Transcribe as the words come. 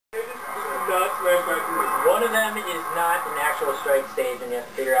One of them is not an actual strike stage, and you have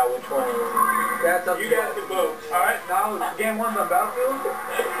to figure out which one it is. That's up to you guys can vote. Alright, now game one's on Battlefield.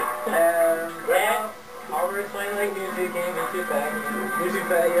 And Redhalberd playing like music game in 2 pack. Music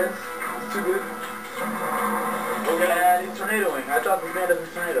bag, yes. It's too good. And he's tornadoing. I thought this man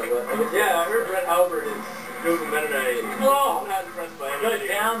doesn't tornado, but I guess yeah, I heard Redhalberd is doing Metaknight. Oh! I'm not impressed by any Good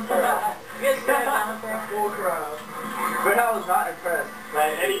video. down for that. You guys down for a full crowd. Redhalberd is not impressed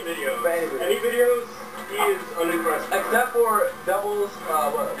By any videos. By any videos, he is unimpressed. Except for doubles,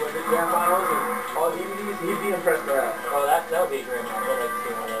 what the grand finals and all DVDs, he'd be impressed by that. Oh, that would be a great match. I'd like to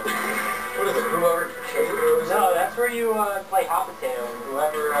see one of those. What is it? Whoever? No, that's where you play hot potato, and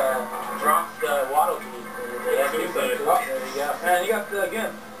whoever drops the waddle beat. They have to Suicide. there you go. And you got the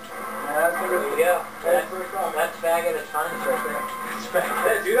again. There you go. That's bag at a time right there.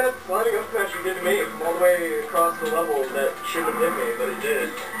 Yeah, dude, that sliding up smash you did to me from all the way across the level that shouldn't have hit me, but it did.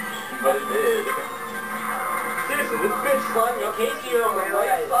 But it did. Seriously, this bitch sliding up In case you don't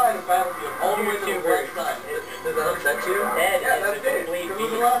realize, side of Battlefield, all the way to the right side. Does that upset you? Ed Yeah, is a that's it. complete It was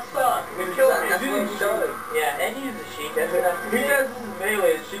a beast. lot of stuff. It killed me. That's what he does. Yeah, Ed uses Shiek. That's enough to He says this is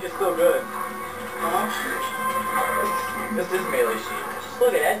melee, and Shiek is still good. This is melee Shiek. Just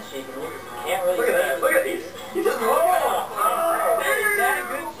look at Ed's Shiek, and you can't really Look at that. Look at these. He just look at it. Is that a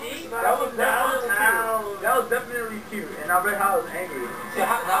good Shiek? That was definitely cute. And now Redhalberd is angry. So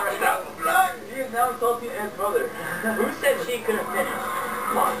how He is now insulting Ed's brother. who said Shiek couldn't finish?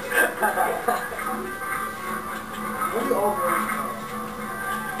 Come on. Who's over?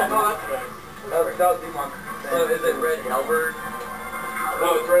 That was Demon. So is it Redhalberd? No,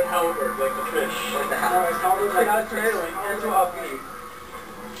 it's Redhalberd, like the fish. Like the house. No, it's Halberd. I got tornadoing and 2 upbeat.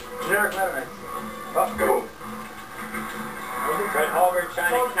 Generic Metaknight. Let's go. Redhalberd trying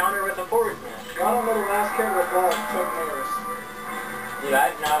to counter with a forward smash. I don't know the last character with Chuck Norris. Dude,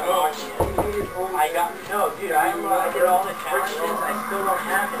 I've not watched it. Dude, I unlocked it all the challenges. I still don't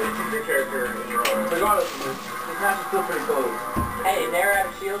have it. It's a good character in your own. Regardless of this match is still pretty close. Hey, they're out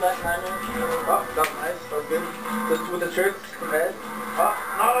of shield. That's not new shield. Oh, that was nice. That was good. Just with the tricks from Ed. Oh,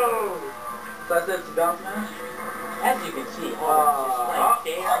 no! So I said it's a down smash. As you can see, just like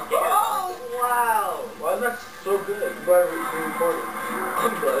damn. Oh, wow! Why is that so good? I'm glad we recorded.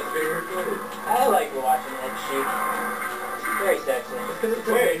 I'm glad we recorded. I like watching Ed Shiek. Very sexy.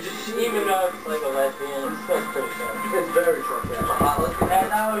 Even though it's like a lesbian, it's still pretty sexy. It's very sexy. And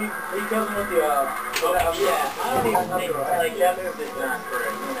now he kills him with the, yeah, I don't even think, like, that move is not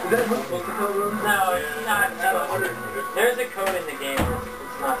correct. Is that supposed to kill him? No, it's not. There's a code in the game where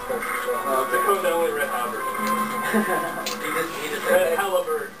it's not supposed to kill. The code that only Redhalberd. He just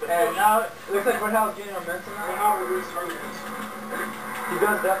Redhalberd. And now, it looks like Redhalberd's getting momentum now. Redhalberd is tournaments. He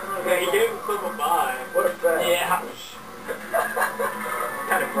does definitely. Yeah, he gave himself a bye. What a bet. Yeah. What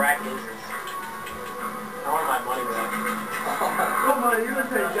kind of bracket is this? I want my money back. Come on, you would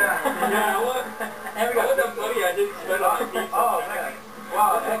take that. Yeah, what? All that money I didn't spend on pizza. Oh, man.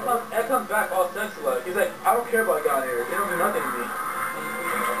 Wow, Ed comes back all sexy-like. He's like, I don't care about God here. They don't do nothing to me.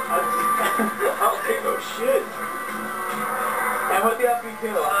 I don't take no shit. And with the FB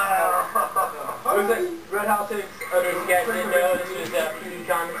kill, looks like Redhalberd takes If you guys didn't know, this was PD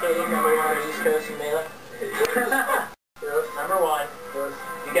commentating number 1 on the East Coast in Melee. Number 1.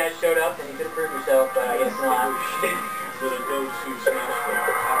 You guys showed up and you could have proved yourself, but I guess not. For the go-to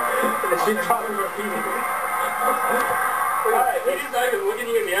smash. She's probably repeating. Alright, he's not even looking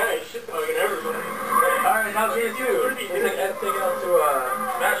you in the eye, shit-talking everybody. Alright, now game 2. Looks like Ed's taking up to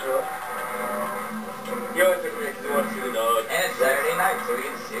Smash Bros. He always took me because he wants to see the dog. And it's Saturday night, so we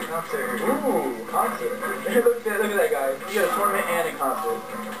get to see a concert. Ooh, concert. look at that guy. He got a tournament and a concert.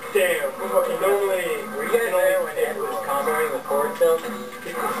 Damn, normally... Were you guys there when Ed was comboing with forward tilt?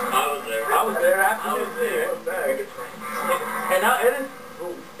 I was there. I was there after I was there. And now Ed is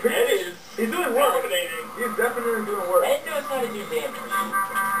pretty... He's doing work. Dominating. He's definitely doing work. Ed knows how to do damage.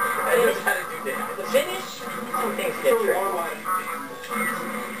 Ed knows how to do damage. The finish, some things get Really tricky. online.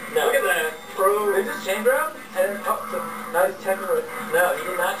 No. Look at that. Bro, they just chain grab and up to now he's taking it. No, he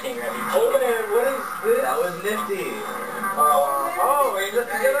did not chain grab. He Oh man, what is this? That was nifty. Oh, he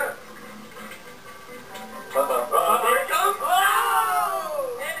just together. Here it comes.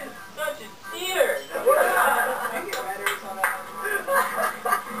 Oh! Ed is such a cheater!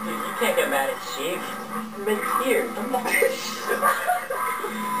 Dude, you can't get mad at Shiek. You've been cheered.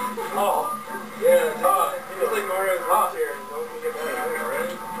 Oh. Yeah, it's like Mario's lost here.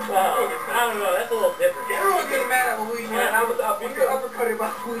 Well, I don't know, that's a little different. Everyone gets mad at who you Man, I was up. When you're uppercutted by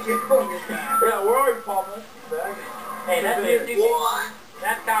who you Yeah, where are you, Paul? Hey, that's music. What?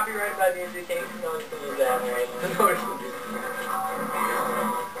 That's copyrighted by Music King. No one can use that, right? No, it's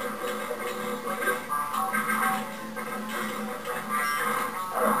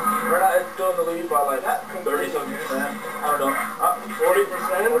lead by like 30-something percent. I don't know.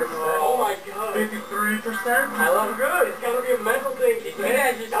 40%? Oh my god. 53%? I love good. It's gotta be a mental thing. Did you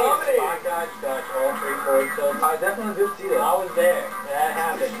guys just see a spot dodge dodge all 3 forward tilts? I definitely did see that. I was there. That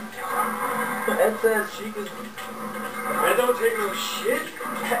happened. Ed says Shiek is... I don't take no shit.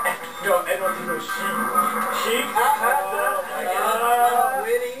 No, Ed don't take no shit. Shiek?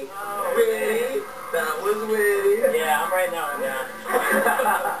 Witty. Witty. That was witty. Yeah, I'm writing that one down.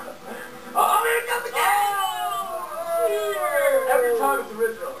 Oh, here comes the game! Every time it's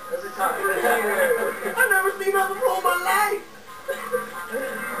original. Every time. I've never seen that before in my life.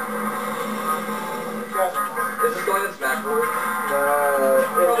 Is this going in Smash Bros?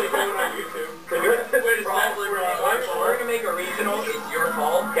 Probably going on YouTube. We're gonna make a regional. It's your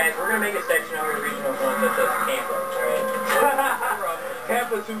fault, guys. We're gonna make a section of our regional one that says Tampa. Alright.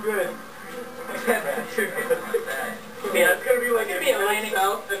 Tampa too good. Yeah, it's gonna be like Atlantic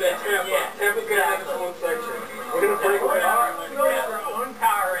South and then Tampa. Yeah. Tampa's gonna have its own section. We're gonna break away. We have our own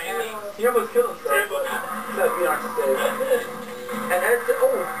power rankings. He almost killed himself. Tampa. Let's be honest. And Ed said,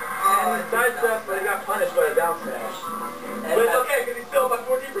 and he sidestepped, but he got punished by a down smash. But it's okay, because he's still about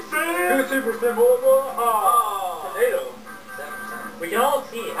 14%. 2% more. Oh, tornado. We can all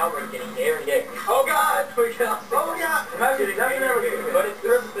see Halberd getting there and there. Oh god! We can all see. Oh god! Imagine that's never getting it. But it's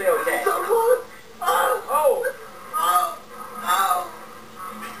perfectly okay. So close! Oh!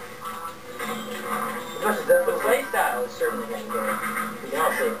 The play style is certainly getting good. We can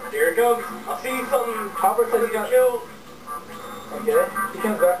all see it. Here it comes. I see something. Halberd says he got killed. Okay. He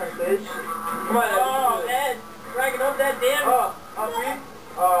comes back on stage. Come on, Ed. Oh, Ed! Dragging up that damn...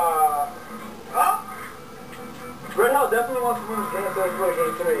 Redhalberd definitely wants to win this game, so he's going to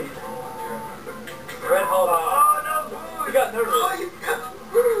game 3. Redhalberd. Oh no! He got nervous. Oh, you got the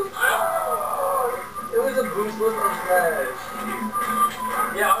boost! It was a boostless on Smash.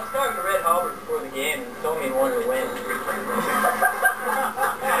 Yeah, I was talking to Redhalberd before the game and he told me he wanted to win.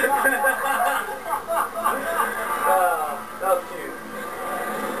 That was cute.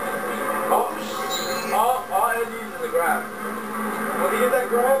 All Ed needs is a grab. When he get that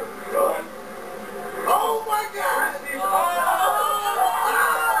grab, go on. Oh my god! That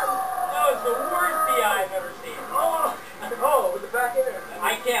was the worst DI I've ever seen. Oh, with the back air.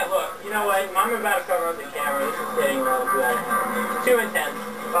 I can't look. You know what? I'm about to cover up the camera. This is getting too intense.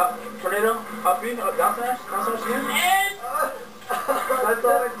 Tornado, up B, down smash again?